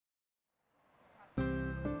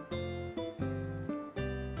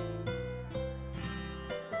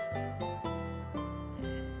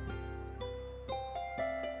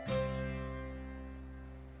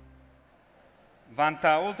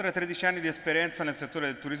Vanta oltre 13 anni di esperienza nel settore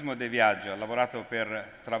del turismo e dei viaggi, ha lavorato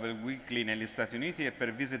per Travel Weekly negli Stati Uniti e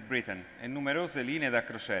per Visit Britain e numerose linee da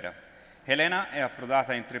crociera. Helena è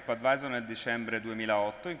approdata in Tripadvisor nel dicembre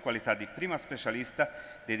 2008 in qualità di prima specialista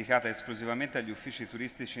dedicata esclusivamente agli uffici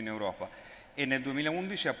turistici in Europa e nel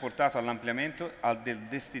 2011 ha portato all'ampliamento del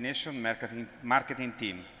Destination Marketing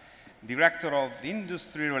Team. Director of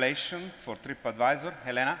Industry Relations for Tripadvisor,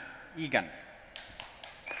 Helena, Egan.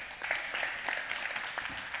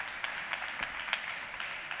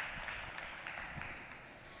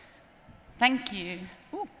 Thank you.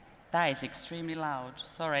 Ooh, that is extremely loud,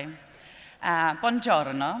 sorry.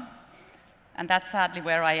 Buongiorno, and that's sadly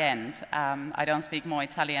where I end. I don't speak more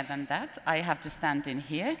Italian than that. I have to stand in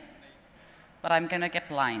here, but I'm going to get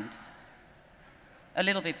blind. A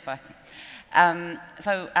little bit back.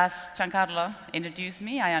 So as Giancarlo introduced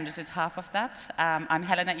me, I understood half of that. I'm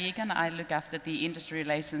Helena Egan. I look after the industry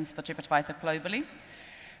relations for Tripadvisor globally.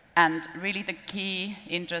 And really the key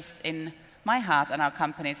interest in my heart and our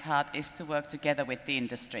company's heart is to work together with the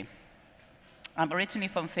industry. I'm originally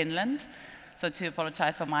from Finland, so to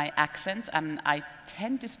apologize for my accent, and I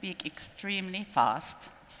tend to speak extremely fast,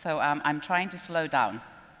 so I'm trying to slow down.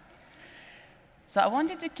 So I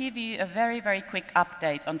wanted to give you a very, very quick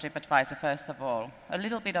update on Tripadvisor, first of all. A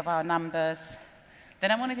little bit of our numbers. Then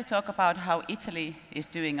I wanted to talk about how Italy is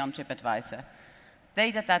doing on Tripadvisor.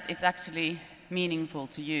 Data that it's actually meaningful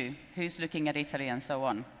to you, who's looking at Italy and so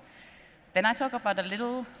on. Then I talk about a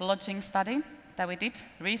little lodging study that we did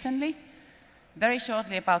recently, very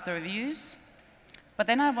shortly about the reviews. But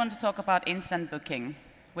then I want to talk about instant booking,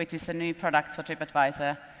 which is a new product for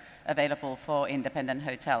Tripadvisor available for independent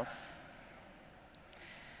hotels.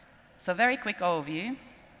 So very quick overview.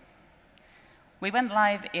 We went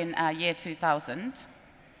live in year 2000,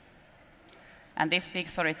 and this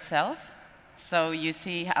speaks for itself. So you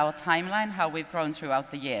see our timeline, how we've grown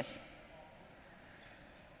throughout the years.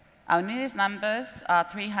 Our newest numbers are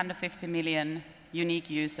 350 million unique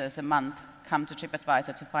users a month come to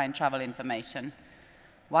Tripadvisor to find travel information.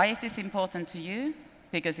 Why is this important to you?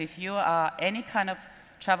 Because if you are any kind of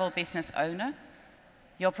travel business owner,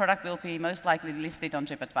 your product will be most likely listed on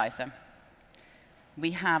Tripadvisor.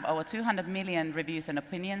 We have over 200 million reviews and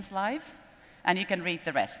opinions live, and you can read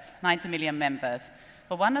the rest, 90 million members.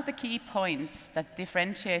 But one of the key points that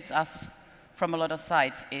differentiates us from a lot of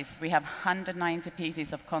sites is we have 190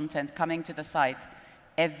 pieces of content coming to the site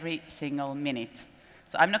every single minute.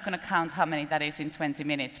 So I'm not going to count how many that is in 20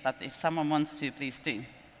 minutes, but if someone wants to, please do.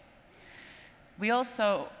 We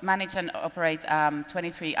also manage and operate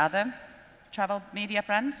 23 other travel media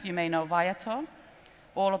brands. You may know Viator,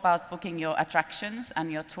 all about booking your attractions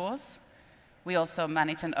and your tours. We also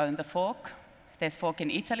manage and own The Fork. There's Fork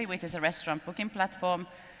in Italy, which is a restaurant booking platform,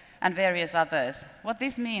 and various others. What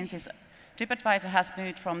this means is Tripadvisor has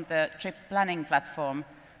moved from the trip planning platform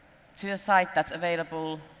to a site that's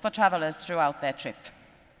available for travelers throughout their trip.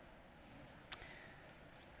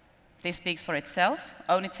 This speaks for itself.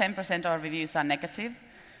 Only 10% of our reviews are negative.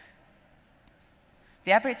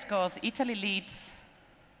 The average scores, Italy leads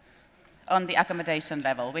on the accommodation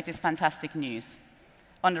level, which is fantastic news.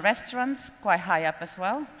 On the restaurants, quite high up as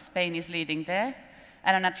well. Spain is leading there.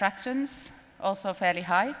 And on attractions, also fairly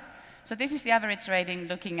high. So this is the average rating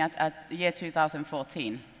looking at the year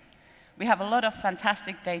 2014. We have a lot of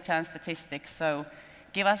fantastic data and statistics, so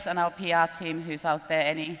give us and our PR team who's out there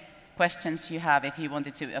any questions you have if you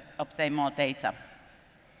wanted to obtain more data.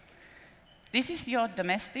 This is your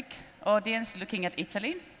domestic audience looking at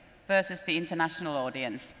Italy versus the international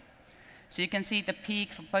audience. So you can see the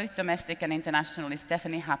peak for both domestic and international is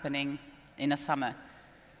definitely happening in the summer.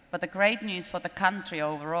 But the great news for the country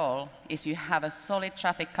overall is you have a solid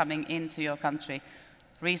traffic coming into your country,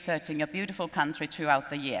 researching your beautiful country throughout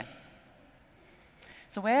the year.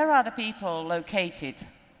 So where are the people located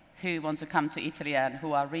who want to come to Italy and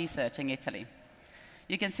who are researching Italy?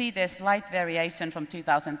 You can see there's slight variation from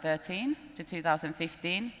 2013 to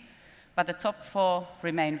 2015, but the top 4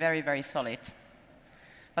 remain very, very solid.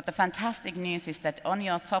 But the fantastic news is that on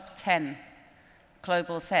your top 10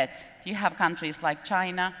 global set, you have countries like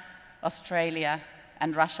China, Australia,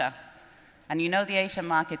 and Russia. And you know the Asian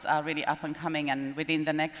markets are really up and coming, and within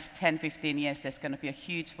the next 10, 15 years, there's going to be a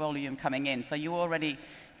huge volume coming in. So you're already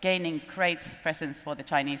gaining great presence for the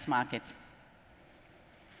Chinese market.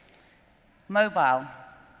 Mobile.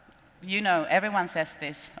 You know, everyone says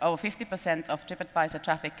this. Over 50% of Tripadvisor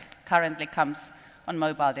traffic currently comes on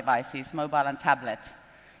mobile devices, mobile and tablet.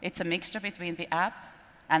 It's a mixture between the app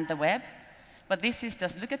and the web. But this is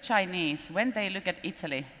just, look at Chinese. When they look at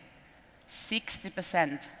Italy,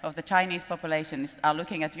 60% of the Chinese population are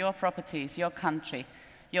looking at your properties, your country,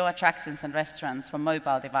 your attractions and restaurants from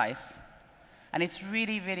mobile device. And it's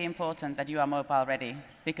really, really important that you are mobile ready,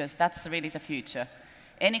 because that's really the future.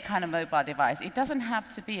 Any kind of mobile device. It doesn't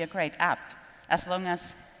have to be a great app, as long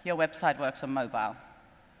as your website works on mobile.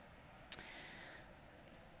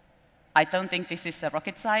 I don't think this is a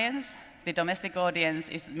rocket science. The domestic audience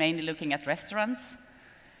is mainly looking at restaurants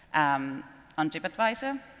on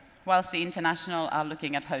Tripadvisor, whilst the international are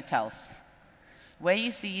looking at hotels. Where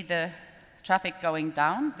you see the traffic going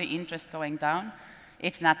down, the interest going down,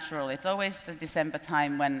 it's natural. It's always the December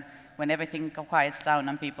time when everything quiets down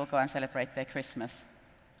and people go and celebrate their Christmas.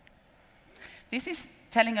 This is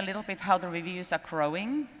telling a little bit how the reviews are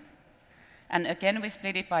growing. And again, we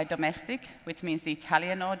split it by domestic, which means the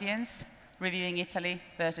Italian audience reviewing Italy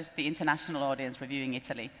versus the international audience reviewing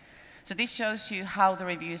Italy. So this shows you how the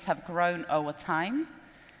reviews have grown over time.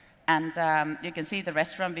 And you can see the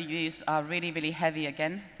restaurant reviews are really, really heavy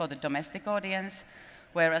again for the domestic audience,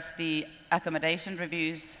 whereas the accommodation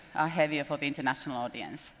reviews are heavier for the international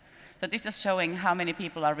audience. So this is showing how many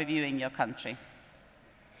people are reviewing your country.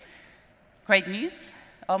 Great news.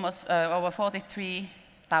 Almost over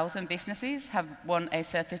 43,000 businesses have won a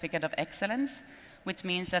certificate of excellence, which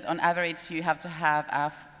means that on average you have to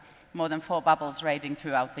have more than 4 bubbles rating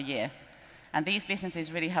throughout the year. And these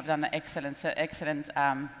businesses really have done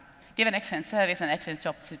an given excellent service and excellent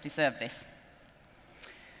job to deserve this.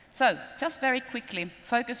 So, just very quickly,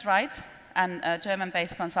 Focusrite and a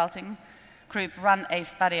German-based consulting group run a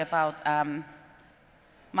study about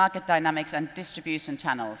market dynamics and distribution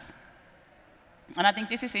channels. And I think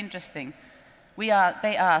this is interesting. They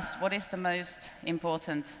asked, what is the most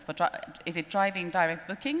important is it driving direct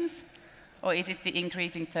bookings, or is it the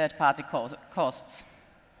increasing third-party costs?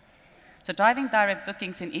 So driving direct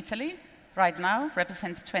bookings in Italy right now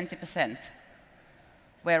represents 20%,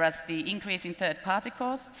 whereas the increase in third-party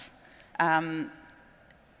costs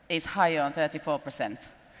is higher on 34%.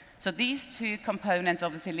 So these two components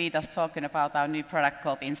obviously lead us talking about our new product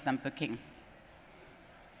called Instant Booking.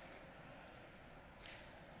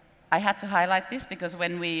 I had to highlight this because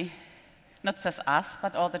when not just us,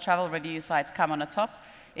 but all the travel review sites come on the top,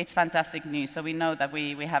 it's fantastic news. So we know that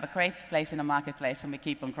we have a great place in the marketplace and we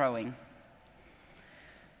keep on growing.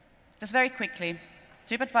 Just very quickly,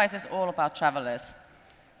 Tripadvisor is all about travelers.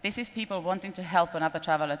 This is people wanting to help another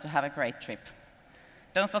traveler to have a great trip.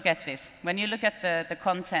 Don't forget this. When you look at the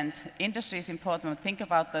content, industry is important. Think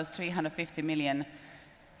about those 350 million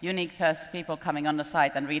unique people coming on the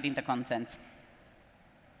site and reading the content.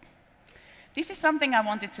 This is something I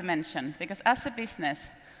wanted to mention, because as a business,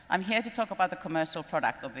 I'm here to talk about the commercial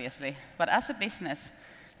product, obviously, but as a business,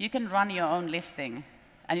 you can run your own listing,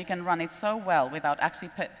 and you can run it so well without actually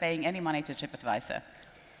paying any money to Tripadvisor.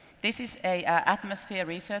 This is an Atmosphere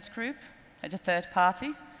research group. It's a third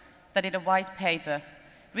party that did a white paper,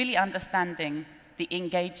 really understanding the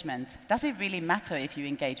engagement. Does it really matter if you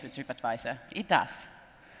engage with Tripadvisor? It does.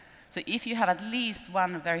 So if you have at least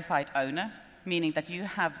one verified owner, meaning that you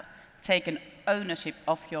have taken ownership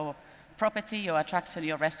of your property, your attraction,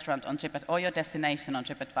 your restaurant on or your destination on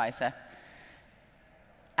Tripadvisor,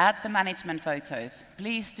 add the management photos.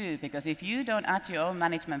 Please do, because if you don't add your own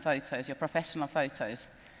management photos, your professional photos,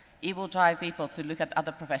 it will drive people to look at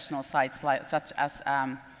other professional sites such as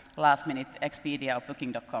Last Minute, Expedia, or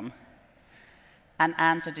Booking.com, and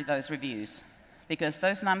answer to those reviews. Because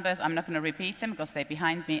those numbers, I'm not going to repeat them because they're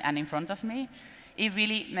behind me and in front of me. It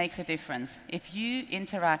really makes a difference. If you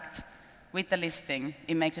interact with the listing,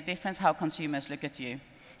 it makes a difference how consumers look at you.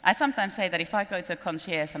 I sometimes say that if I go to a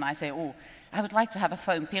concierge and I say, oh, I would like to have a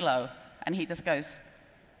foam pillow, and he just goes,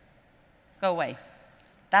 go away.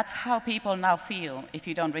 That's how people now feel if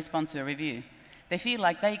you don't respond to a review. They feel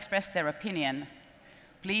like they expressed their opinion.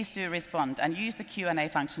 Please do respond, and use the Q&A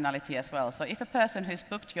functionality as well. So if a person who's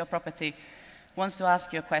booked your property wants to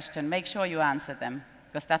ask you a question, make sure you answer them,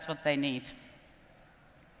 because that's what they need.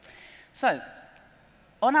 So,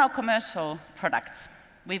 on our commercial products,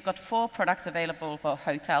 we've got 4 products available for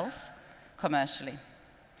hotels commercially.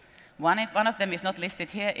 One of them is not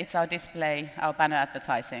listed here. It's our display, our banner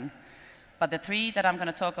advertising. But the 3 that I'm going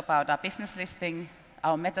to talk about are business listing,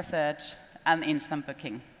 our meta search, and instant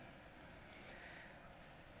booking.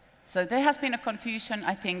 So there has been a confusion,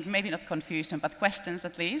 I think, maybe not confusion, but questions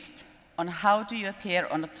at least, on how do you appear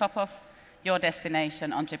on the top of your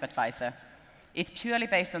destination on Tripadvisor. It's purely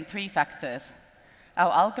based on 3 factors.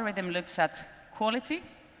 Our algorithm looks at quality,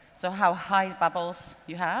 so how high bubbles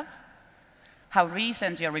you have, how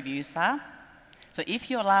recent your reviews are. So if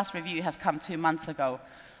your last review has come 2 months ago,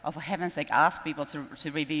 oh, for heaven's sake, ask people to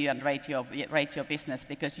review and rate your business,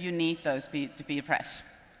 because you need those to be fresh.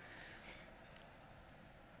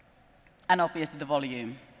 and obviously the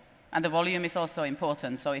volume. And the volume is also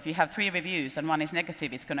important. So if you have 3 reviews and 1 is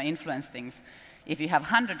negative, it's going to influence things. If you have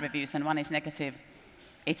 100 reviews and 1 is negative,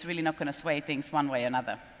 it's really not going to sway things one way or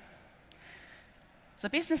another. So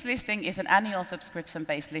business listing is an annual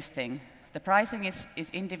subscription-based listing. The pricing is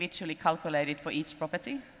individually calculated for each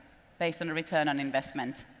property based on a return on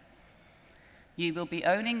investment. You will be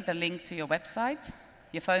owning the link to your website,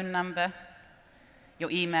 your phone number,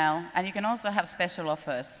 your email, and you can also have special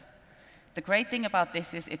offers. The great thing about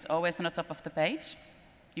this is it's always on the top of the page.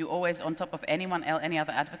 You're always on top of any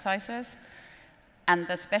other advertisers. And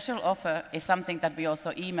the special offer is something that we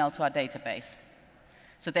also email to our database.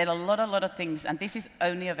 So there are a lot of things, and this is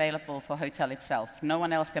only available for hotel itself. No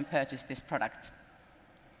one else can purchase this product.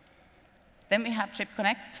 Then we have Trip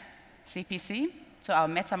Connect, CPC, so our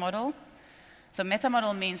meta model. So meta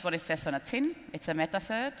model means what it says on a tin. It's a meta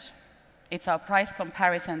search. It's our price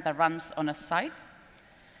comparison that runs on a site.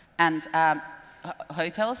 And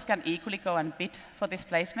hotels can equally go and bid for this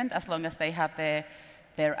placement as long as they have their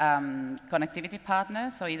connectivity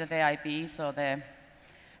partner, so either their IBs or their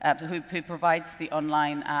who provides the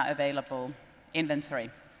online available inventory.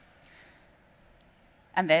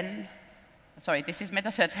 And then, sorry, this is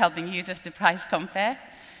MetaSearch helping users to price compare.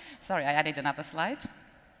 Sorry, I added another slide.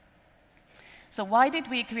 So why did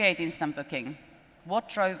we create instant booking? What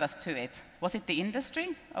drove us to it? Was it the industry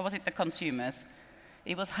or was it the consumers?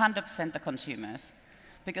 It was 100% the consumers.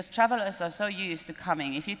 Because travelers are so used to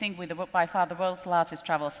coming. If you think we're by far the world's largest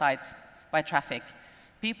travel site by traffic,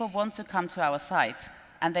 people want to come to our site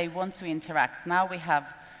and they want to interact. Now we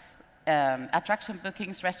have attraction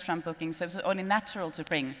bookings, restaurant bookings, so it's only natural to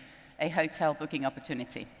bring a hotel booking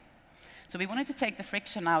opportunity. So we wanted to take the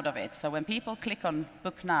friction out of it. So when people click on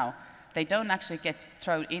Book Now, they don't actually get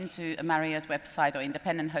thrown into a Marriott website or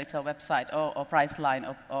independent hotel website or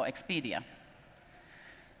Priceline or Expedia.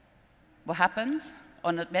 What happens?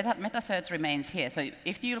 Meta search remains here. So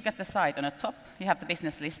if you look at the site, on the top, you have the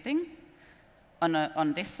business listing.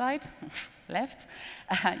 On this side, left,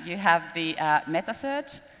 you have the meta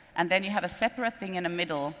search, and then you have a separate thing in the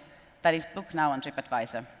middle that is Book Now on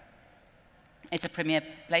Tripadvisor. It's a premier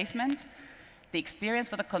placement. The experience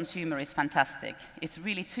for the consumer is fantastic. It's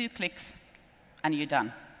really 2 clicks, and you're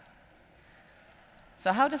done.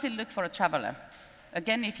 So how does it look for a traveler?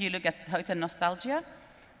 Again, if you look at Hotel Nostalgia,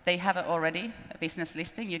 they have already a business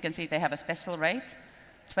listing. You can see they have a special rate,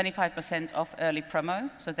 25% off early promo.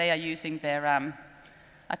 So they are using their,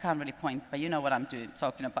 I can't really point, but you know what I'm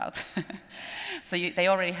talking about. So they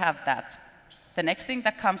already have that. The next thing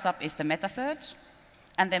that comes up is the meta search,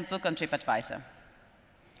 and then Book on Tripadvisor.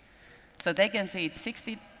 So they can see it's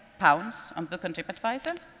 £60 on Book on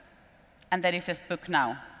Tripadvisor, and then it says Book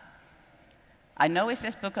Now. I know it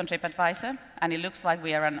says Book on Tripadvisor, and it looks like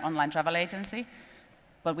we are an online travel agency,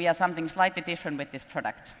 but we are something slightly different with this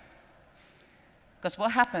product. Because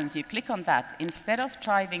what happens, you click on that, instead of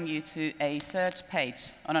driving you to a search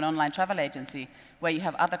page on an online travel agency where you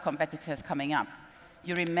have other competitors coming up,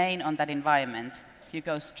 you remain on that environment. You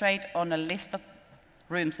go straight on a list of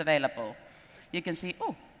rooms available. You can see,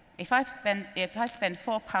 oh, if I spend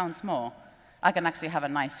 £4 more, I can actually have a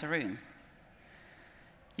nicer room.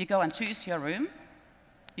 You go and choose your room.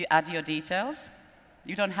 You add your details.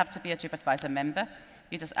 You don't have to be a Tripadvisor member.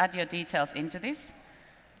 You just add your details into this.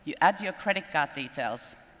 You add your credit card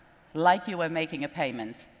details, like you were making a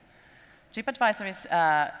payment. Tripadvisor is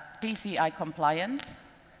PCI compliant,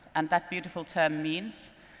 and that beautiful term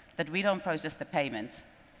means that we don't process the payment.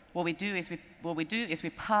 What we do is we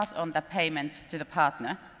pass on that payment to the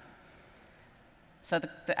partner. So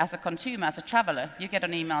as a consumer, as a traveler, you get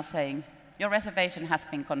an email saying, your reservation has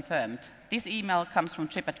been confirmed. This email comes from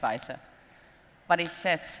Tripadvisor. But it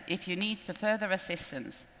says, if you need further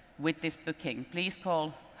assistance with this booking, please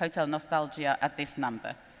call Hotel Nostalgia at this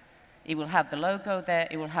number. It will have the logo there.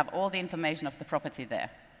 It will have all the information of the property there.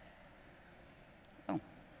 Oh,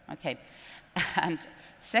 OK. And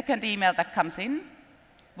second email that comes in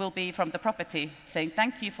will be from the property saying,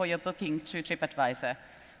 thank you for your booking through Tripadvisor.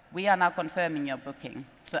 We are now confirming your booking.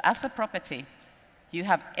 So as a property, you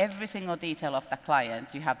have every single detail of the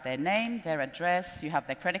client. You have their name, their address, you have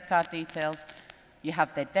their credit card details, you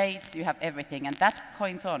have their dates, you have everything. And that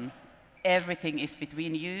point on, everything is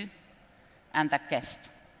between you and that guest.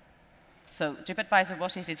 So Tripadvisor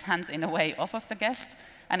washes its hands in a way off of the guest,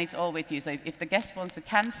 and it's all with you. So if the guest wants to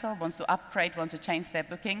cancel, wants to upgrade, wants to change their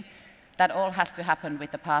booking, that all has to happen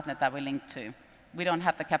with the partner that we're linked to. We don't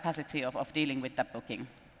have the capacity of dealing with that booking.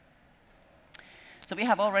 So we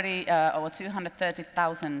have already over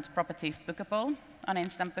 230,000 properties bookable on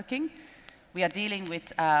instant booking. We are dealing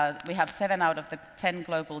with, we have 7 out of the 10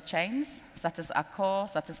 global chains, such as Accor,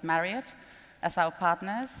 such as Marriott, as our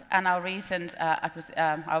partners, and our recent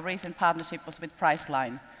partnership was with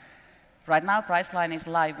Priceline. Right now, Priceline is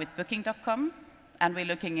live with Booking.com, and we're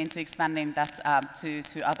looking into expanding that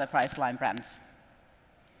to other Priceline brands.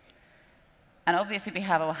 And obviously, we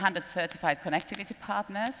have our 100 certified connectivity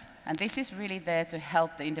partners, and this is really there to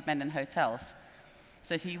help the independent hotels.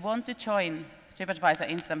 So if you want to join Tripadvisor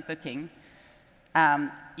Instant Booking,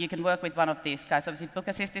 you can work with one of these guys. Obviously,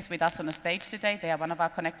 BookAssist is with us on the stage today. They are one of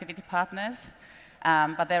our connectivity partners,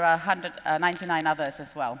 but there are 199 others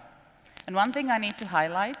as well. And one thing I need to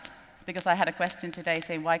highlight, because I had a question today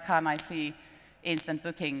saying, why can't I see instant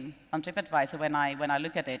booking on Tripadvisor when I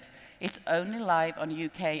look at it? It's only live on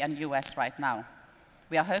UK and US right now.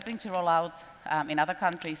 We are hoping to roll out in other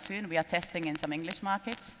countries soon. We are testing in some English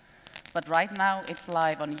markets. But right now, it's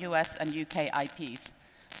live on US and UK IPs.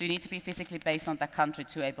 So you need to be physically based on that country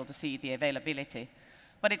to be able to see the availability.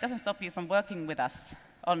 But it doesn't stop you from working with us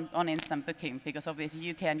on instant booking, because obviously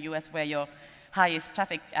UK and US were your highest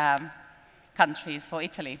traffic countries for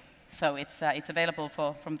Italy. So it's available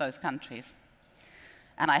from those countries.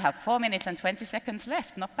 And I have 4 minutes and 20 seconds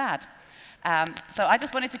left, not bad. So I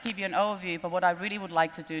just wanted to give you an overview, but what I really would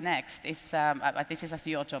like to do next is, this is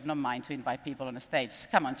your job, not mine, to invite people on the stage.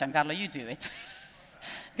 Come on, Giancarlo, you do it.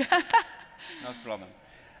 No problem.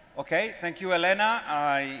 Okay, thank you, Helena.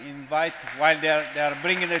 I invite, while they are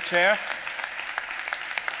bringing the chairs,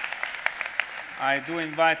 I do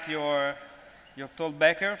invite your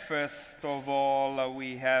talkbacker. First of all,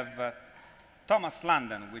 we have Thomas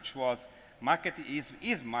Landen, which was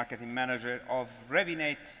is marketing manager of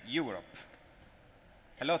Revinate Europe.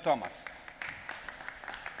 Hello, Thomas.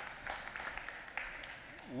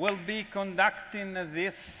 Will be conducting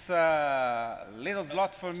this little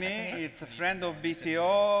slot for me. It's a friend of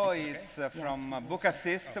BTO. It's from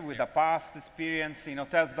BookAssist with a past experience in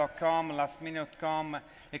hotels.com, lastminute.com,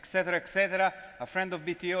 etc., etc. A friend of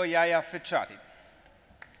BTO, Yahya Fetchati.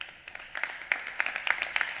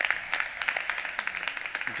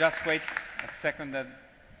 Just wait a second that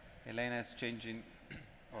Helena is changing.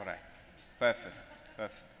 All right. Perfect.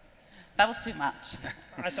 Perfect. That was too much.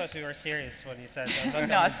 I thought you were serious when you said that.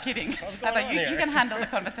 No, I was kidding. I thought you can handle the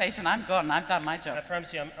conversation. I'm gone. I've done my job. I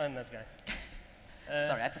promise you I'm that guy.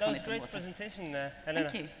 Sorry, I just wanted some water. That was a great presentation, Helena.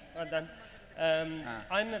 Thank you. Well done.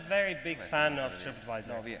 I'm a very big fan of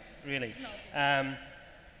Tripadvisor, really.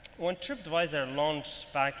 When Tripadvisor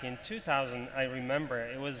launched back in 2000, I remember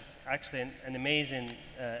it was actually an amazing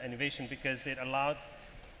innovation, because it allowed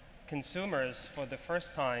consumers for the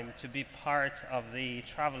first time to be part of the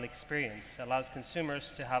travel experience. It allows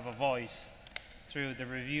consumers to have a voice through the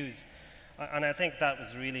reviews. And I think that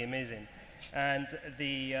was really amazing. And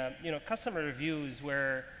the customer reviews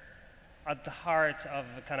were at the heart of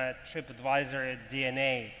kind of Tripadvisor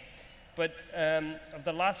DNA. But of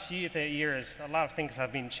the last few years, a lot of things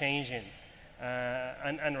have been changing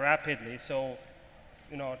and rapidly. So,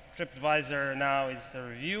 Tripadvisor now is a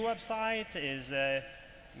review website, is a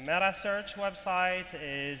meta search website,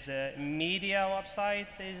 is a media website,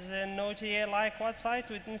 is an OTA-like website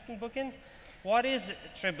with instant booking. What is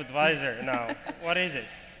Tripadvisor now? What is it?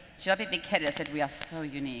 Should I be big-headed? I said we are so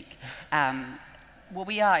unique. What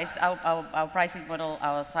we are is our pricing model,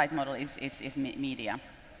 our site model is media.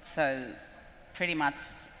 So pretty much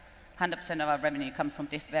 100% of our revenue comes from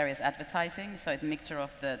various advertising. So it's a mixture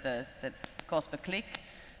of the cost per click,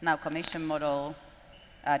 now commission model,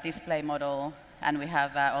 display model, and we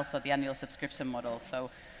have also the annual subscription model. So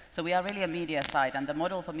we are really a media site, and the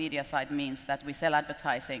model for media site means that we sell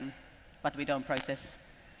advertising, but we don't process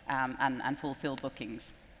and fulfill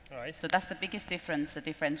bookings. All right. So that's the biggest difference that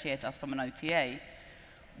differentiates us from an OTA.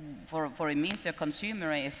 For it means to a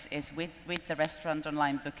consumer is with the restaurant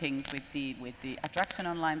online bookings, with the attraction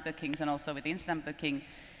online bookings, and also with instant booking,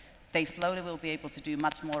 they slowly will be able to do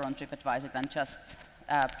much more on Tripadvisor than just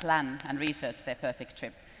plan and research their perfect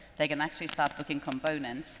trip. They can actually start booking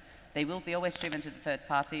components. They will be always driven to the third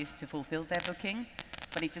parties to fulfill their booking,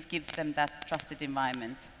 but it just gives them that trusted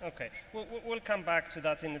environment. Okay, we'll come back to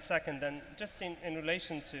that in a second. And just in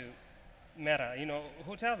relation to meta,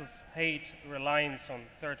 hotels hate reliance on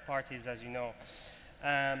third parties, as you know.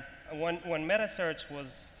 When meta search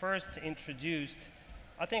was first introduced,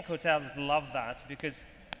 I think hotels loved that, because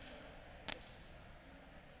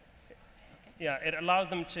it allowed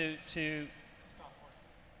them to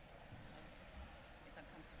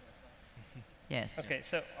Yes. Okay,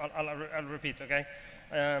 so I'll repeat, okay?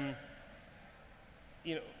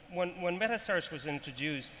 When meta search was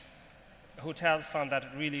introduced, hotels found that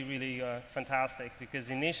really, really fantastic, because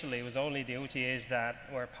initially it was only the OTAs that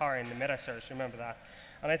were powering the meta search, remember that.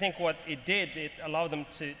 And I think what it did, it allowed them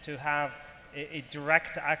to have a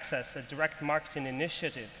direct access, a direct marketing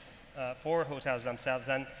initiative for hotels themselves,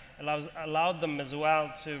 and allowed them as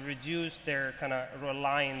well to reduce their kind of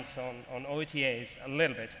reliance on OTAs a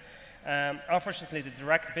little bit. Unfortunately, the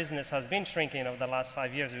direct business has been shrinking over the last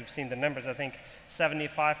 5 years. We've seen the numbers. I think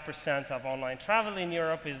 75% of online travel in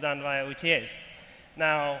Europe is done via OTAs.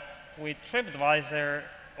 Now, with Tripadvisor,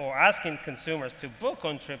 or asking consumers to book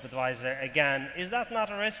on Tripadvisor, again, is that not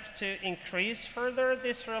a risk to increase further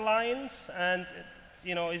this reliance? And,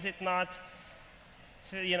 is it not,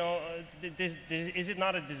 is it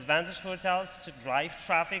not a disadvantage for hotels to drive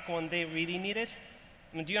traffic when they really need it?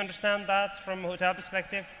 I mean, do you understand that from a hotel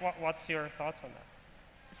perspective? What's your thoughts on that?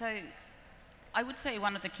 So I would say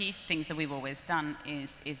one of the key things that we've always done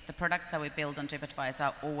is the products that we build on Tripadvisor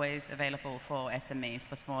are always available for SMEs,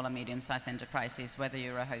 for small and medium-sized enterprises, whether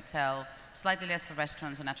you're a hotel, slightly less for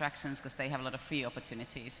restaurants and attractions because they have a lot of free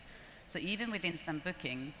opportunities. So even with instant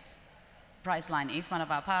booking, Priceline is one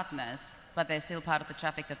of our partners, but they're still part of the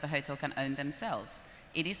traffic that the hotel can own themselves.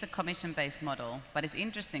 It is a commission-based model, but it's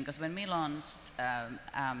interesting because when we launched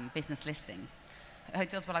business listing,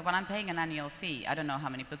 hotels were like, well, I'm paying an annual fee. I don't know how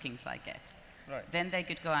many bookings I get. Right. Then they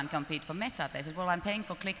could go and compete for Meta. They said, well, I'm paying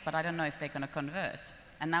for click, but I don't know if they're going to convert.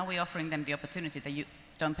 And now we're offering them the opportunity that you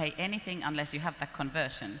don't pay anything unless you have that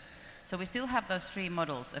conversion. So we still have those three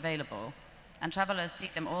models available, and travelers see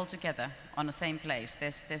them all together on the same place.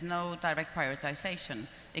 There's no direct prioritization,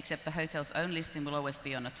 except the hotel's own listing will always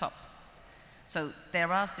be on the top. So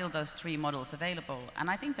there are still those three models available, and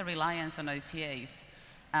I think the reliance on OTAs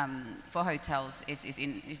for hotels is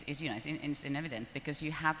evident, because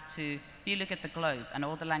you have to, if you look at the globe and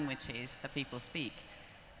all the languages that people speak,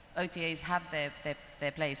 OTAs have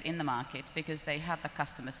their place in the market because they have the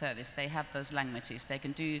customer service, they have those languages, they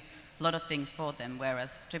can do a lot of things for them,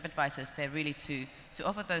 whereas Tripadvisors, they're really to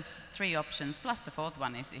offer those three options, plus the fourth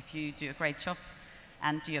one is if you do a great job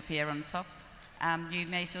and you appear on top, you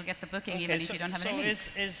may still get the booking even if you don't have any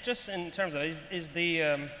links. Is just in terms of, is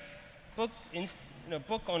the book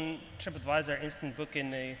on Tripadvisor instant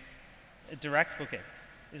booking a direct booking?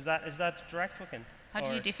 Is that direct booking? How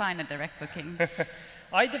do you define a direct booking?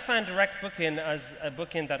 I define direct booking as a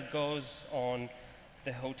booking that goes on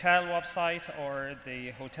the hotel website or the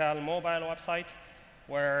hotel mobile website,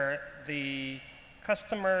 where the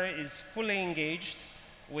customer is fully engaged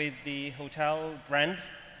with the hotel brand,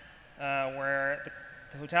 where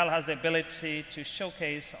the hotel has the ability to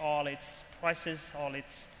showcase all its prices, all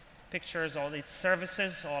its pictures, all its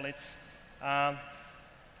services, all its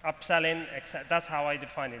upselling, etc. That's how I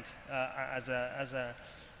define it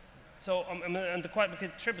So, because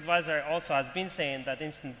Tripadvisor also has been saying that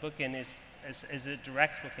instant booking is a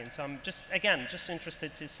direct booking. So I'm just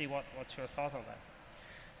interested to see what's your thought on that.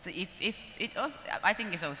 So if it also, I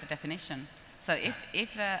think it's also a definition. So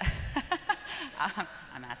if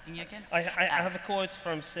I'm asking you again. I have a quote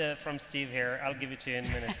from Steve here. I'll give it to you in a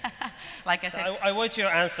minute. Like I said, I want your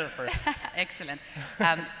answer first. Excellent.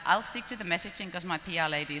 I'll stick to the messaging because my PR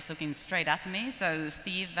lady is looking straight at me. So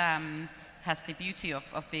Steve has the beauty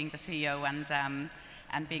of being the CEO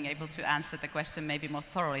and being able to answer the question maybe more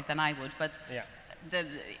thoroughly than I would. But yeah.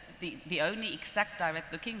 The only exact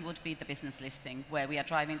direct booking would be the business listing, where we are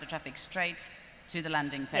driving the traffic straight to the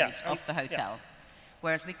landing page of the hotel. Yeah.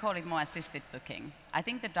 Whereas we call it more assisted booking. I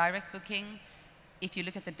think the direct booking, if you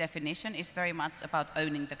look at the definition, is very much about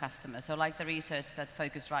owning the customer. So like the research that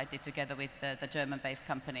Focusrite did together with the German-based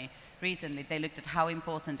company recently, they looked at how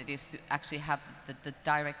important it is to actually have the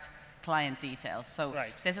direct client details. So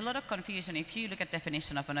there's a lot of confusion. If you look at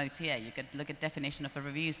definition of an OTA, you could look at definition of a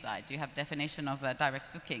review site, you have definition of a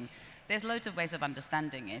direct booking. There's loads of ways of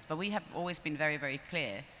understanding it, but we have always been very, very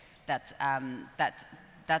clear that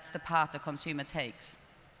that's the path the consumer takes.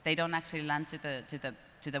 They don't actually land to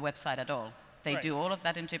the website at all. They do all of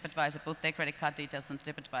that in Tripadvisor, put their credit card details on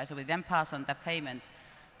Tripadvisor, we then pass on the payment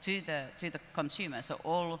to the consumer.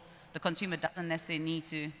 So the consumer doesn't necessarily need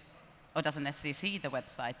to, or doesn't necessarily see the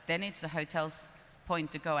website. Then it's the hotel's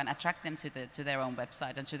point to go and attract them to their own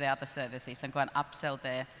website and to their other services and go and upsell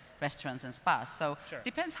their restaurants and spas. So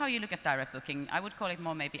depends how you look at direct booking. I would call it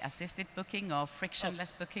more maybe assisted booking or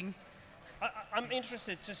frictionless booking. I'm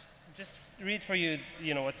interested, just read for you,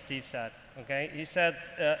 what Steve said, okay? He said,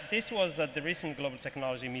 this was at the recent Global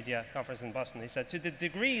Technology Media Conference in Boston. He said, to the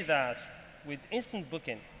degree that with instant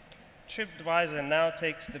booking, Tripadvisor now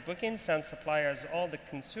takes the booking, sends suppliers all the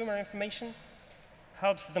consumer information,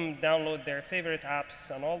 helps them download their favorite apps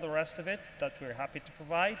and all the rest of it that we're happy to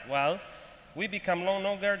provide. Well, we become no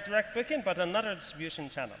longer direct booking, but another distribution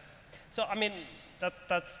channel. So I mean,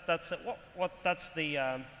 that's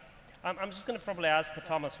the. I'm just going to probably ask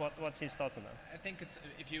Thomas what's his thoughts on that. I think it's,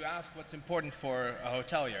 if you ask what's important for a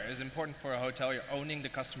hotelier, is it important for a hotelier owning the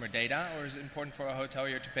customer data, or is it important for a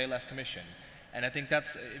hotelier to pay less commission? And I think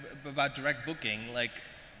that's about direct booking. Like,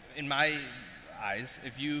 in my eyes,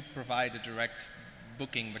 if you provide a direct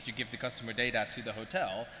booking, but you give the customer data to the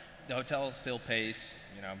hotel still pays,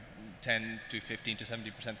 10 to 15 to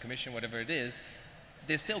 70% commission, whatever it is.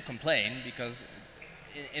 They still complain because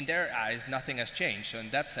in their eyes, nothing has changed. So in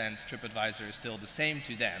that sense, Tripadvisor is still the same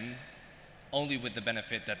to them, only with the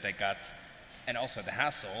benefit that they got, and also the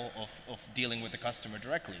hassle of dealing with the customer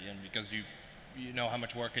directly, and because you know how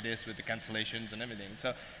much work it is with the cancellations and everything.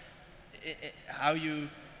 So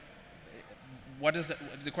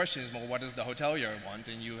the question is more, what does the hotelier want?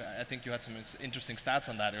 And I think you had some interesting stats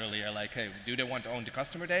on that earlier, like, hey, do they want to own the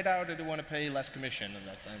customer data, or do they want to pay less commission in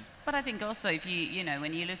that sense? But I think also, if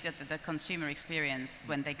when you looked at the consumer experience,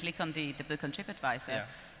 when they click on the book on Tripadvisor,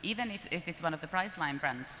 even if it's one of the Priceline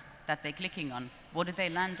brands that they're clicking on, what do they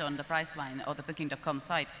land on the Priceline or the Booking.com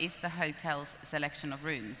site is the hotel's selection of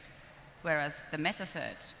rooms, whereas the meta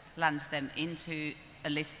search lands them into a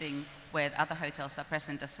listing where other hotels are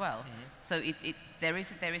present as well. So there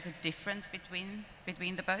is a difference between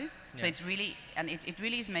the both. So it's really, and it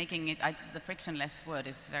really is making it, the frictionless word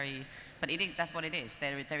is very, but that's what it is.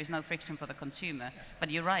 There is no friction for the consumer.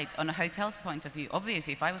 But you're right, on a hotel's point of view,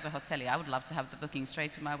 obviously if I was a hotelier, I would love to have the booking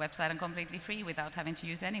straight to my website and completely free without having to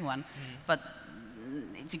use anyone. But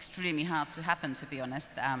it's extremely hard to happen, to be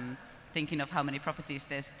honest. Thinking of how many properties,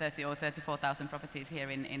 there's 30 or 34,000 properties here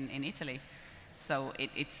in Italy. So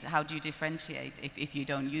it's how do you differentiate if you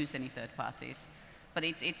don't use any third parties? But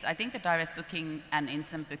I think the direct booking and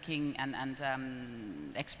instant booking and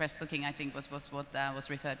express booking, I think was what was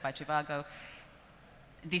referred by Trivago.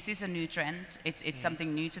 This is a new trend. It's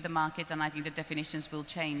something new to the market, and I think the definitions will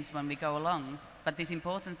change when we go along. But it's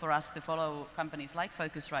important for us to follow companies like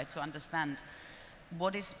Focusrite to understand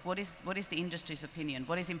what is the industry's opinion,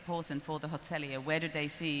 what is important for the hotelier, where do they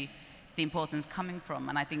see the importance coming from,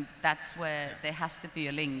 and I think that's where there has to be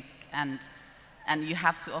a link, and you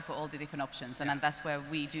have to offer all the different options, and that's where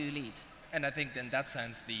we do lead. And I think in that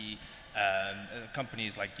sense, the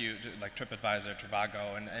companies like you, like Tripadvisor,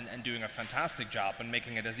 Trivago, and doing a fantastic job and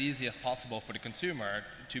making it as easy as possible for the consumer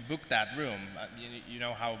to book that room. You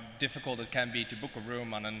know how difficult it can be to book a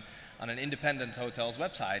room on an independent hotel's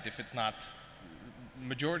website if it's not,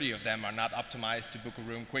 majority of them are not optimized to book a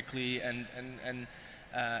room quickly and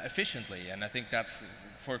efficiently, and I think that's,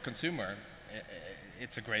 for a consumer,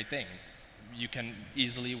 it's a great thing. You can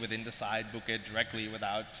easily, within the site, book it directly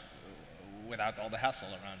without all the hassle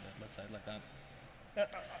around it, let's say it like that.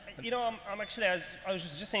 I'm actually, I was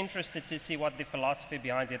just interested to see what the philosophy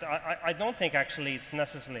behind it. I don't think actually it's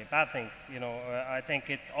necessarily a bad thing. I think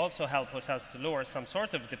it also helps hotels to lower some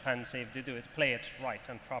sort of dependency if they do it, play it right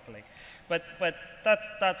and properly. But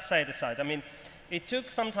that's side aside. I mean, it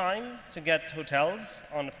took some time to get hotels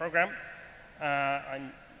on the program,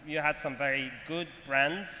 and you had some very good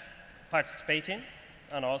brands participating,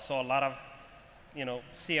 and also a lot of,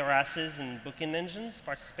 CRSs and booking engines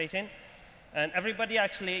participating, and everybody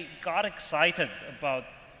actually got excited about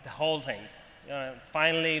the whole thing.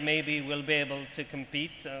 Finally, maybe we'll be able to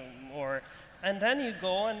compete, and then you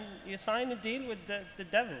go and you sign a deal with the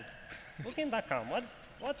devil, Booking.com.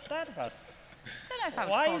 What's that about?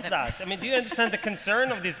 Why is that? I mean, do you understand the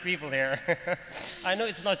concern of these people here? I know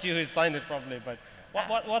it's not you who signed it probably, but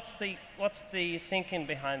what's the thinking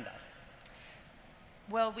behind that?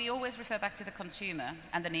 Well, we always refer back to the consumer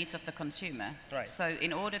and the needs of the consumer. Right. So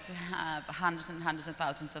in order to have hundreds and hundreds of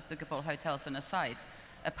thousands of bookable hotels on a site,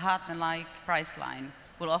 a partner like Priceline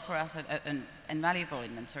will offer us an invaluable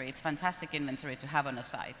inventory. It's fantastic inventory to have on a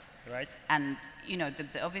site. Right. And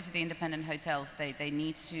obviously the independent hotels, they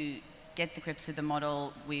need to get the grips to the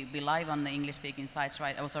model. We live on the English-speaking sites,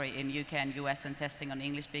 right? In UK and US, and testing on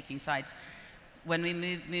English-speaking sites. When we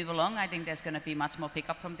move along, I think there's going to be much more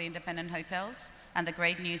pickup from the independent hotels. And the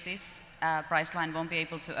great news is Priceline won't be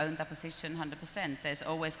able to own that position 100%. There's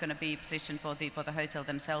always going to be a position for the hotel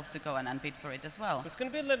themselves to go and bid for it as well. It's going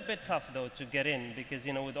to be a little bit tough, though, to get in, because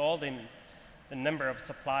with all the number of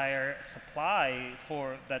supply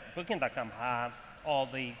for that Booking.com have, all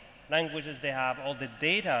the languages they have, all the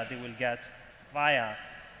data they will get via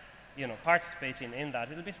participating in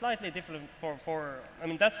that. It'll be slightly different I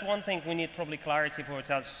mean, that's one thing we need probably clarity for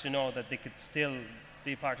hotels to know that they could still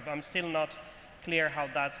be part of. I'm still not clear how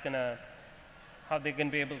that's going to how they're going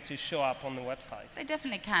to be able to show up on the website? They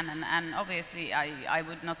definitely can, and obviously I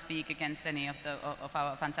would not speak against any of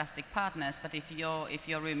our fantastic partners, but if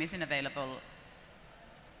your room isn't available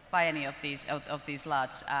by any of these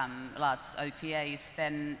large OTAs,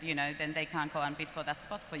 then then they can't go and bid for that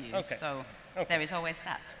spot for you. Okay. So there is always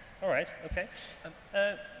that. All right. Okay.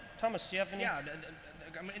 Thomas, do you have any? Yeah,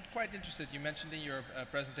 I'm quite interested. You mentioned in your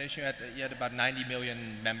presentation you had about 90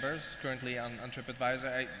 million members currently on Tripadvisor.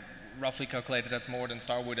 I roughly calculated that's more than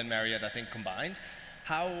Starwood and Marriott, I think, combined.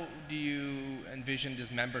 How do you envision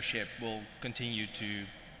this membership will continue to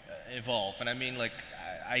evolve? And I mean, like,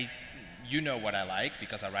 you know what I like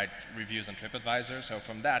because I write reviews on Tripadvisor. So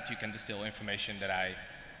from that, you can distill information that I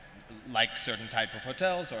like certain type of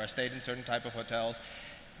hotels, or I stayed in certain type of hotels.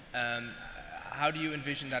 How do you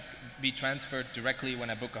envision that be transferred directly when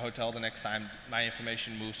I book a hotel the next time? My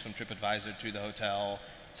information moves from Tripadvisor to the hotel,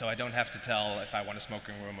 so I don't have to tell if I want a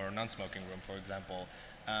smoking room or a non-smoking room, for example.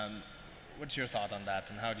 What's your thought on that,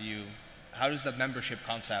 and how does that membership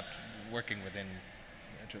concept working within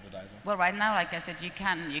Tripadvisor? Well, right now, like I said, you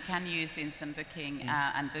can use instant booking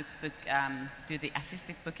and do the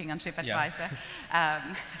assisted booking on Tripadvisor. Yeah.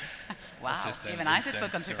 Wow, Assistant, even I should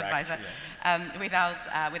book on Tripadvisor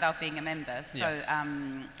without being a member. So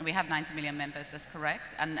we have 90 million members, that's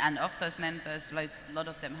correct. And of those members, a lot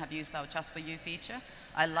of them have used our Just For You feature.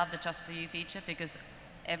 I love the Just For You feature because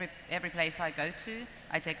every place I go to,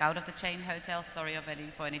 I take out of the chain hotels. Sorry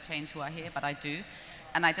for any chains who are here, but I do.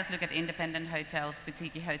 And I just look at independent hotels,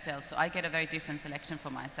 boutique hotels, so I get a very different selection for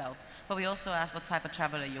myself. But we also ask what type of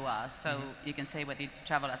traveler you are, so you can say whether you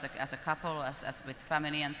travel as a couple, as with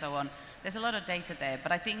family, and so on. There's a lot of data there,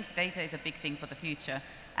 but I think data is a big thing for the future,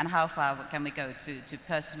 and how far can we go to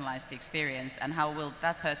personalize the experience, and how will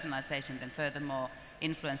that personalization then furthermore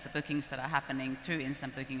influence the bookings that are happening through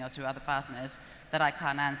instant booking or through other partners that I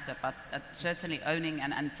can't answer, but certainly owning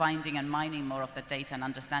and finding and mining more of the data and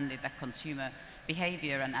understanding that consumer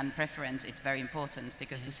behavior and preference, it's very important,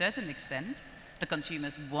 because to a certain extent the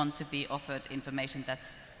consumers want to be offered information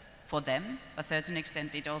that's for them. A certain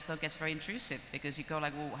extent it also gets very intrusive, because you go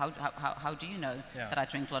like, well, how do you know that I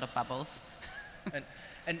drink a lot of bubbles?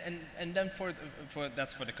 And then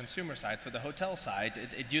that's for the consumer side. For the hotel side,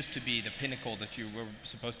 it used to be the pinnacle that you were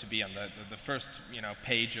supposed to be on the first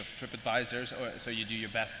page of Tripadvisor, so you do your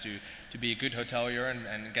best to be a good hotelier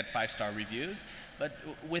and get 5-star reviews. But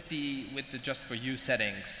with the Just For You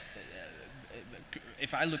settings,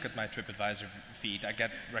 if I look at my Tripadvisor feed, I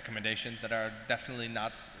get recommendations that are definitely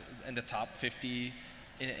not in the top 50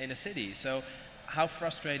 in a city. So how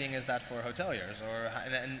frustrating is that for hoteliers?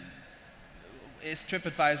 And is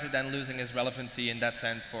Tripadvisor then losing its relevancy in that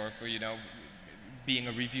sense for being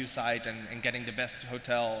a review site and getting the best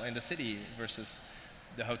hotel in the city versus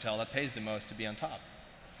the hotel that pays the most to be on top?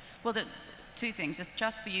 Well, the two things. The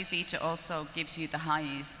Just For You feature also gives you the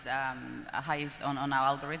highest on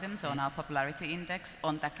our algorithms, on our popularity index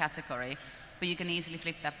on that category, but you can easily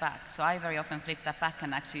flip that back. So I very often flip that back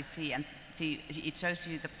and actually see it shows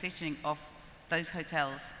you the positioning of those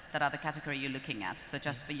hotels that are the category you're looking at, so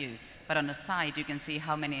Just For You. But on the side, you can see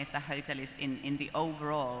how many the hotel is in the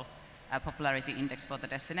overall popularity index for the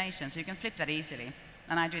destination. So you can flip that easily.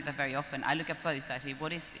 And I do that very often. I look at both. I see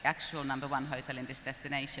what is the actual #1 hotel in this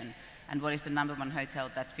destination, and what is the #1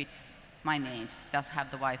 hotel that fits my needs, does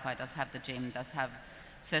have the Wi-Fi, does have the gym, does have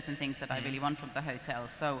certain things that I really want from the hotel.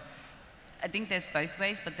 So I think there's both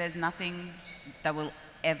ways, but there's nothing that will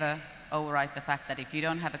ever override the fact that if you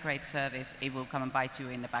don't have a great service, it will come and bite you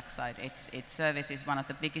in the backside. Service is one of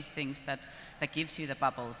the biggest things that gives you the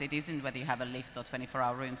bubbles. It isn't whether you have a lift or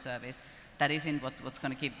 24-hour room service. That isn't what's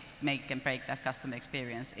going to make and break that customer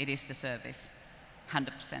experience. It is the service,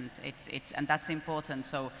 100%. And that's important.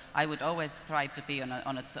 So I would always try to be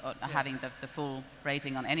having the full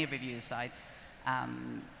rating on any review site,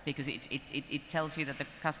 because it tells you that the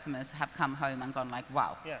customers have come home and gone like,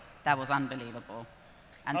 wow, that was unbelievable.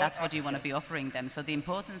 And that's what you want to be offering them. So the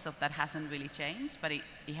importance of that hasn't really changed, but it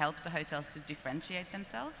helps the hotels to differentiate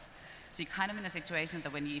themselves. So you're kind of in a situation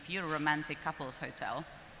that if you're a romantic couples hotel,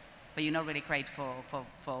 but you're not really great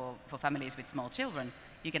for families with small children,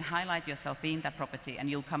 you can highlight yourself being that property, and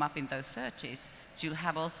you'll come up in those searches. So you'll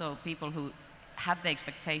have also people who have the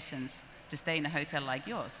expectations to stay in a hotel like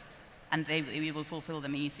yours, and we will fulfill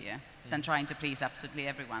them easier than trying to please absolutely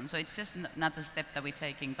everyone. So it's just another step that we're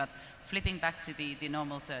taking, but flipping back to the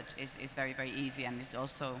normal search is very, very easy, and it's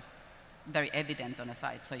also very evident on a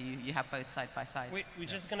site, so you have both side by side. We're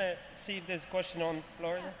just going to see if there's a question on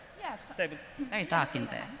Florida. Yes. David. It's very dark in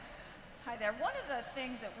there. Hi there. One of the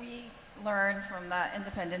things that we learned from the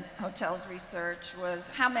independent hotels research was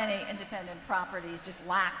how many independent properties just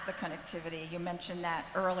lack the connectivity. You mentioned that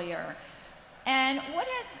earlier. And what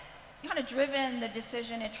has kind of driven the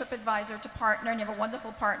decision at Tripadvisor to partner, and you have a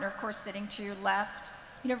wonderful partner, of course, sitting to your left,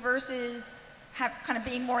 versus kind of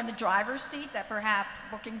being more in the driver's seat that perhaps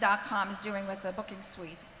Booking.com is doing with the Booking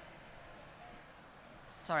Suite?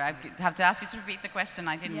 Sorry, I have to ask you to repeat the question.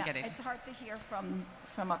 I didn't get it. It's hard to hear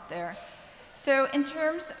from up there. So in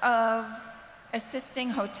terms of assisting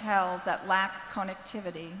hotels that lack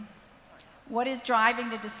connectivity, what is driving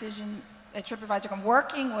the decision at Tripadvisor on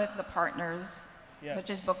working with the partners,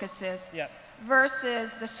 such as BookAssist,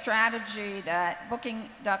 versus the strategy that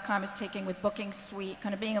Booking.com is taking with Booking Suite,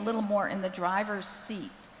 kind of being a little more in the driver's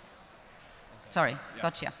seat? Sorry,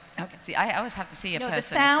 gotcha. Okay. See, I always have to see a person. The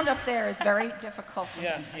sound up there is very difficult for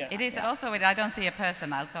me. It is, and also I don't see a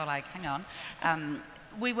person. I'll go like, hang on.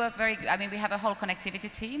 We work we have a whole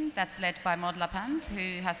connectivity team that's led by Maud Lapand,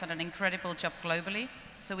 who has done an incredible job globally.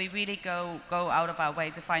 So we really go out of our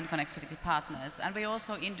way to find connectivity partners. And we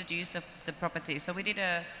also introduce the property. So we did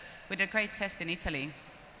a great test in Italy,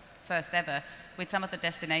 first ever, with some of the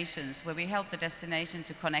destinations where we helped the destination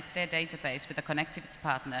to connect their database with a connectivity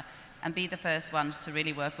partner and be the first ones to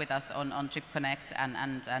really work with us on Trip Connect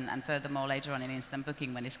and furthermore later on in instant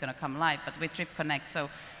booking when it's going to come live. But with Trip Connect, so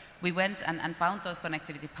we went and found those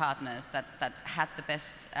connectivity partners that had the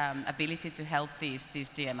best ability to help these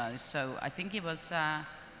DMOs. So I think it was,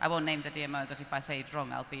 I won't name the DMO because if I say it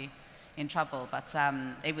wrong, I'll be in trouble. But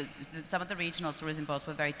some of the regional tourism boards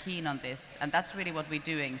were very keen on this, and that's really what we're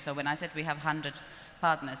doing. So when I said we have 100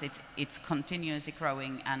 partners, it's continuously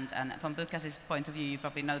growing, and from BookAssist's point of view, you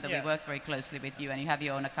probably know that we work very closely with you, and you have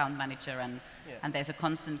your own account manager, and there's a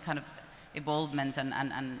constant kind of involvement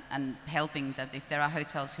and helping that if there are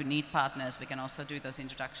hotels who need partners, we can also do those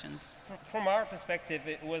introductions. From our perspective,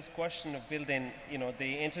 it was a question of building, the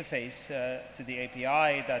interface to the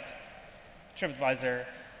API that Tripadvisor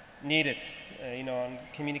needed, and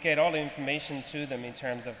communicate all the information to them in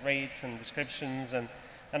terms of rates and descriptions,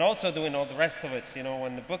 and also doing all the rest of it.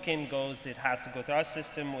 When the booking goes, it has to go to our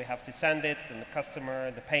system, we have to send it, and the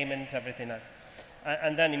customer, the payment, everything else.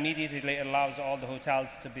 And then immediately it allows all the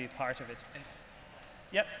hotels to be part of it.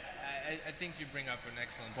 I think you bring up an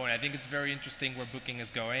excellent point. I think it's very interesting where booking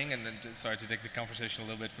is going, and then sorry to take the conversation a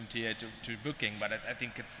little bit from TA to booking, but I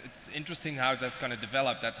think it's interesting how that's going to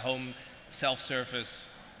develop, that home self-service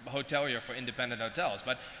hotelier for independent hotels.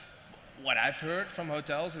 But what I've heard from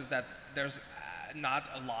hotels is that there's not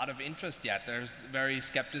a lot of interest yet. There's very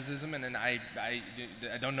skepticism, and then I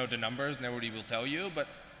don't know the numbers, nobody will tell you, but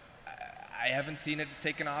I haven't seen it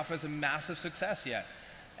taken off as a massive success yet.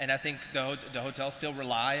 And I think the hotels still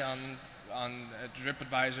rely on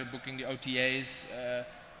Tripadvisor booking the OTAs.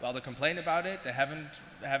 Well, they complain about it. They haven't.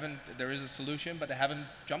 There is a solution, but they haven't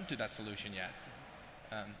jumped to that solution yet.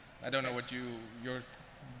 I don't know what your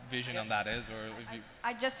vision on that is, or if you.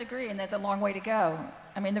 I just agree, and there's a long way to go.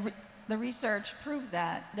 I mean, the research proved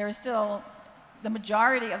that there is still. The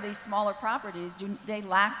majority of these smaller properties, they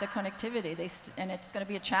lack the connectivity, and it's going to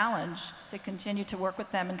be a challenge to continue to work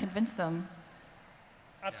with them and convince them.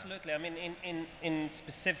 Absolutely. I mean, in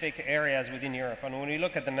specific areas within Europe, and when we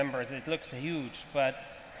look at the numbers, it looks huge, but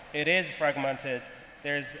it is fragmented.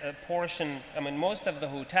 There's a portion, I mean, most of the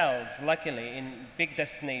hotels, luckily, in big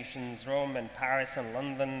destinations, Rome and Paris and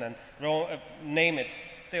London and name it,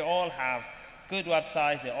 they all have good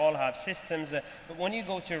websites, they all have systems. But when you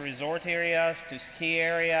go to resort areas, to ski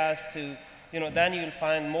areas, then you'll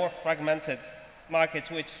find more fragmented markets,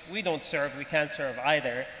 which we don't serve, we can't serve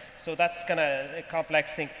either. So that's kind of a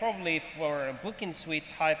complex thing. Probably for a Booking Suite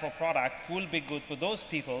type of product will be good for those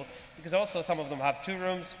people, because also some of them have 2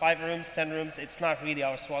 rooms, 5 rooms, 10 rooms. It's not really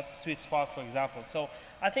our sweet spot, for example. So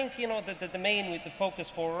I think, the main with the focus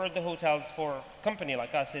for the hotels for a company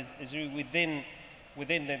like us is really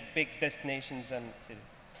within the big destinations and cities.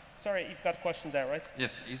 Sorry, you've got a question there, right?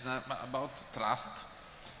 Yes, it's about trust.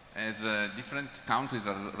 As different countries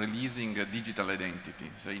are releasing a digital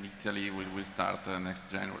identity. So in Italy, we will start next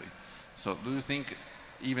January. So do you think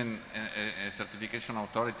even a certification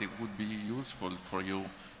authority would be useful for you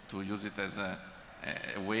to use it as a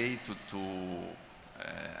way to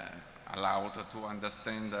allow to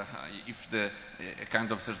understand if the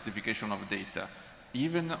kind of certification of data,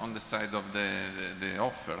 even on the side of the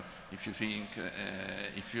offer, if you think,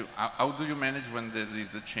 how do you manage when there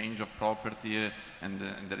is the change of property and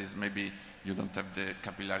there is maybe you don't have the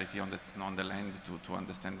capillarity on the land to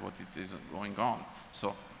understand what it is going on?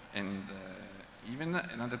 So, and even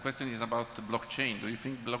another question is about blockchain. Do you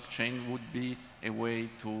think blockchain would be a way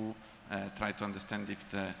to try to understand if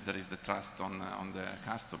there is the trust on the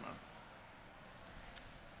customer?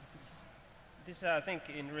 This, I think,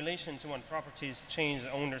 in relation to when properties change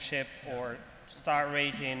ownership or star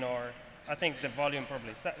rating, or I think the volume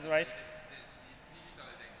probably. Is that right?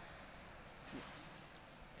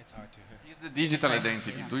 It's hard to hear. Is the digital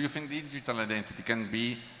identity. Yeah. Do you think digital identity can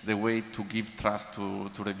be the way to give trust to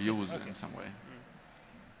reviews in some way?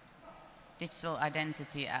 Digital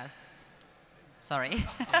identity as... Sorry.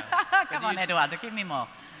 Come on, Eduardo, give me more.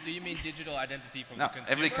 Do you mean digital identity from the consumer?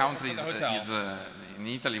 Every country or from the hotel? In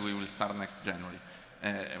Italy, we will start next January.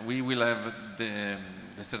 We will have the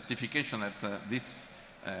certification that this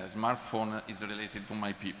smartphone is related to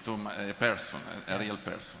a person, a real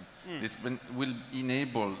person. This will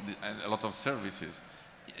enable a lot of services.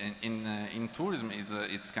 In tourism,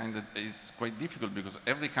 it's quite difficult because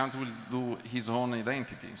every country will do his own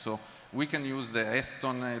identity. So we can use the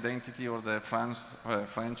Eston identity or the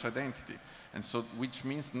French identity, and so which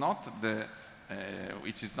means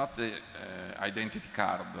which is not the identity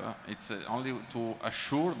card. It's only to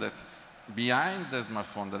assure that behind the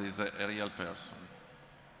smartphone there is a real person.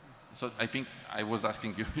 So I think I was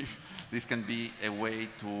asking you if this can be a way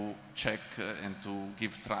to check and to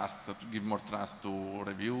give trust, to give more trust to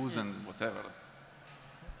reviews and whatever.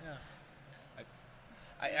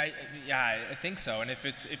 Yeah, I think so. And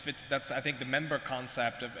that's I think the member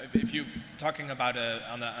concept of if you're talking about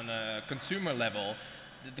on a consumer level,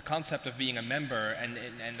 the concept of being a member, and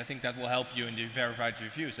I think that will help you in the verified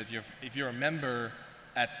reviews. If you're a member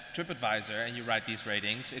at Tripadvisor and you write these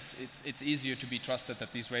ratings, it's easier to be trusted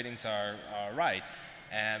that these ratings are right.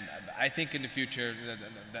 And I think in the future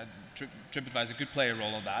that Tripadvisor could play a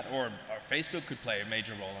role in that, or Facebook could play a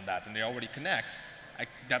major role in that, and they already connect.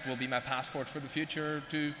 That will be my passport for the future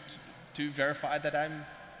to verify that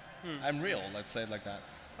I'm real. Let's say it like that.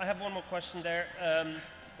 I have one more question there.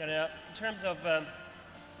 In terms of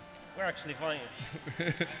we're actually fine.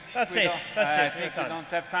 That's it. I think we don't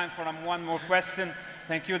have time for one more question.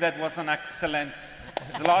 Thank you. That was an excellent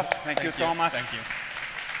slot. Thank you, Thomas. Thank you.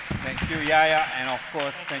 Thank you, Yahya, and of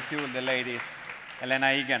course, thank you, the ladies,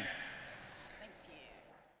 Helena, Egan.